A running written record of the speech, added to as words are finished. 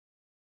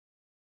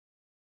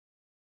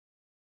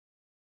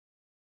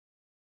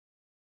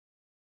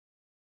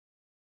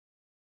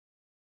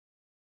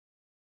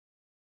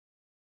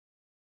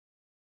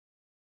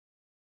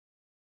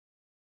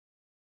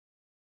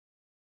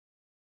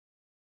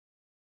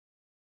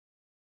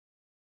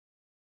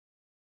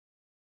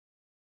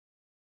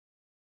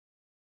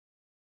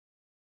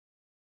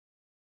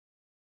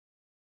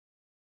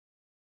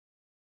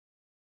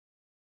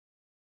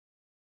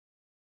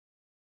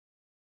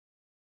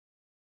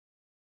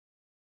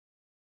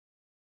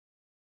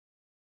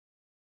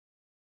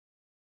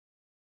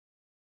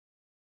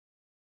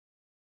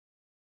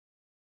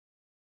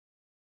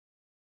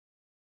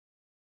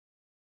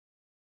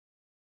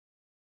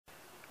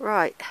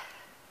Right.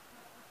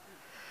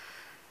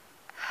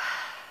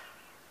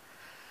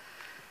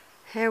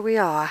 Here we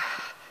are.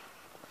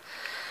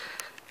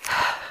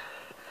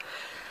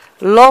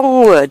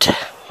 Longwood.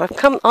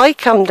 I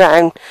come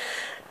down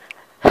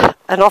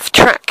an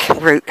off-track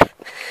route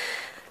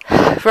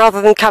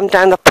rather than come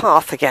down the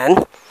path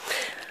again.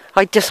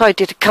 I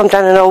decided to come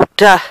down an old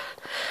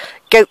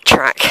goat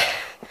track.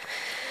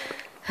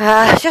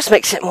 Just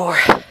makes it more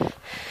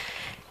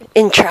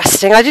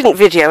interesting. I didn't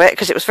video it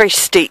because it was very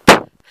steep,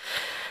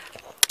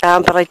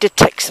 but I did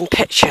take some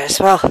pictures.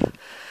 Well,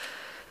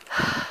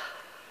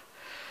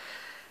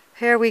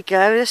 here we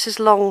go. This is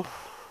Longwood.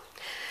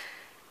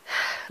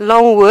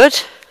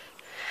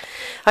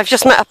 I've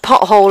just met a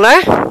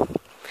potholer.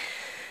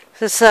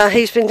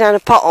 He's been down a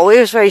pothole. He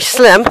was very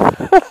slim.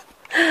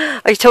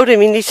 I told him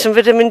he needs some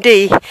vitamin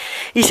D.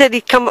 He said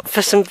he'd come up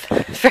for some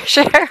fresh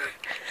air.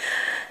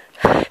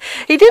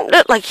 He didn't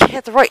look like he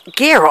had the right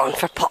gear on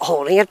for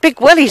potholing. He had big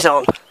wellies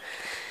on.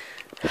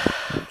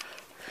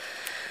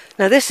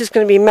 Now this is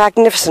going to be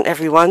magnificent,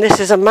 everyone. This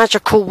is a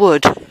magical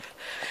wood.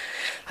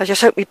 I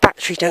just hope my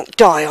battery don't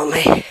die on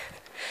me.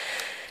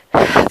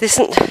 This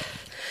isn't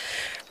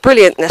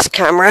brilliant, this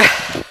camera,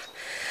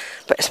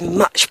 but it's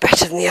much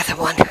better than the other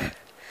one.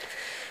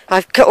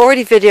 I've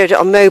already videoed it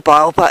on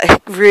mobile, but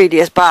it really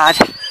is bad.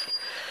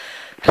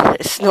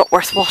 It's not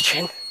worth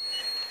watching.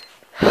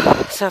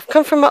 So I've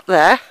come from up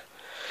there.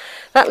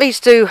 That leads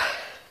to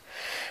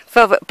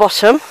Velvet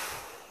Bottom.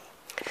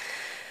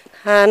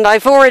 And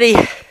I've already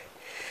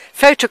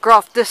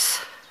photographed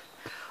this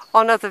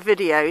on other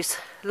videos.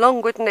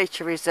 Longwood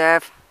Nature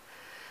Reserve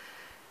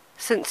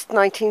since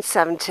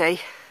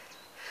 1970.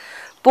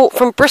 Bought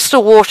from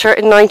Bristol Water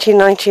in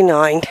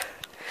 1999.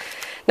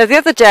 Now the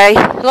other day,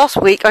 last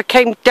week, I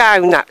came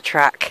down that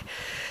track,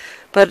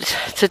 but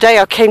today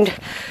I came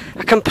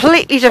a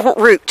completely different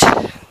route.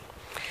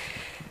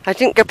 I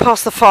didn't go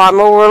past the farm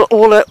or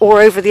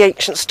over the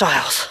ancient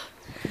stiles.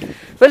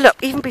 But look,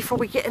 even before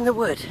we get in the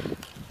wood,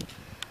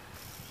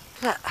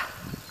 look,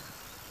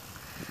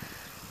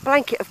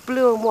 blanket of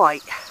blue and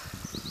white.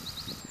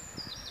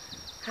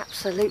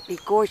 Absolutely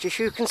gorgeous.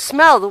 You can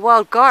smell the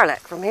wild garlic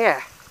from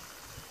here.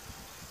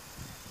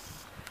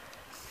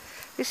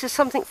 This is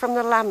something from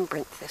the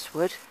labyrinth, this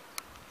wood.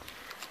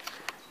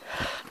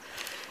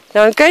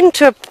 Now I'm going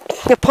to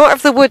a part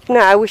of the wood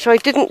now which I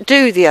didn't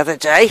do the other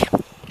day.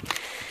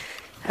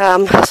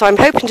 So I'm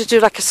hoping to do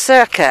like a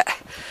circuit.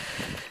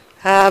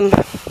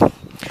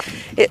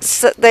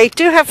 They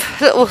do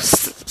have little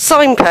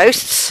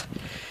signposts,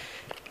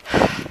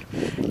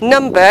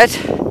 numbered,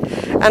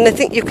 and I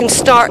think you can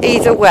start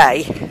either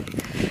way.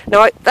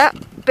 Now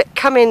that bit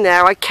come in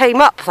there, I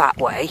came up that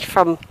way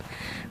from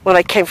when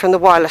I came from the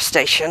wireless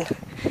station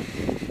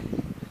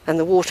and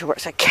the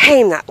waterworks. I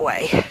came that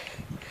way.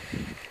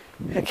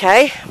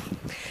 Okay,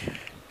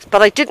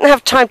 but I didn't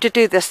have time to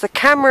do this. The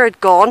camera had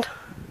gone,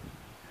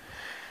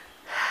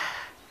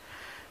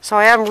 so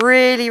I am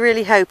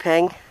really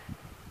hoping,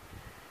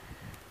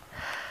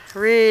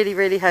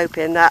 really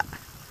hoping that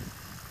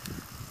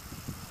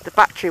the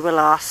battery will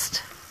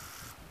last,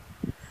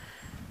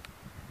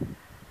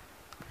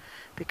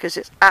 because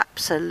it's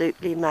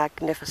absolutely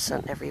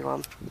magnificent,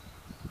 everyone.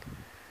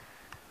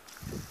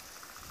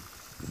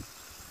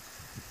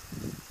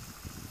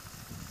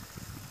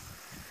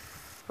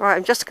 Right,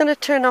 I'm just going to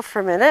turn off for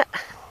a minute.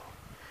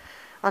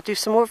 I'll do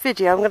some more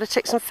video. I'm going to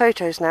take some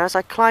photos now as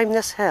I climb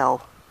this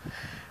hill.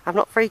 I'm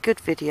not very good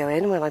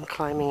videoing when I'm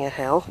climbing a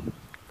hill,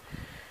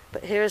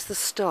 but here's the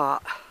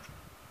start.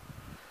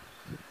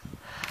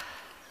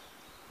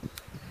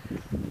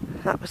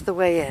 That was the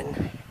way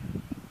in.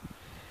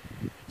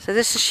 So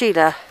this is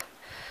Sheila.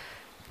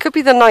 Could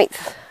be the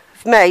 9th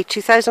of May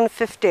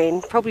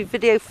 2015, probably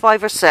video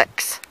 5 or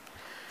 6.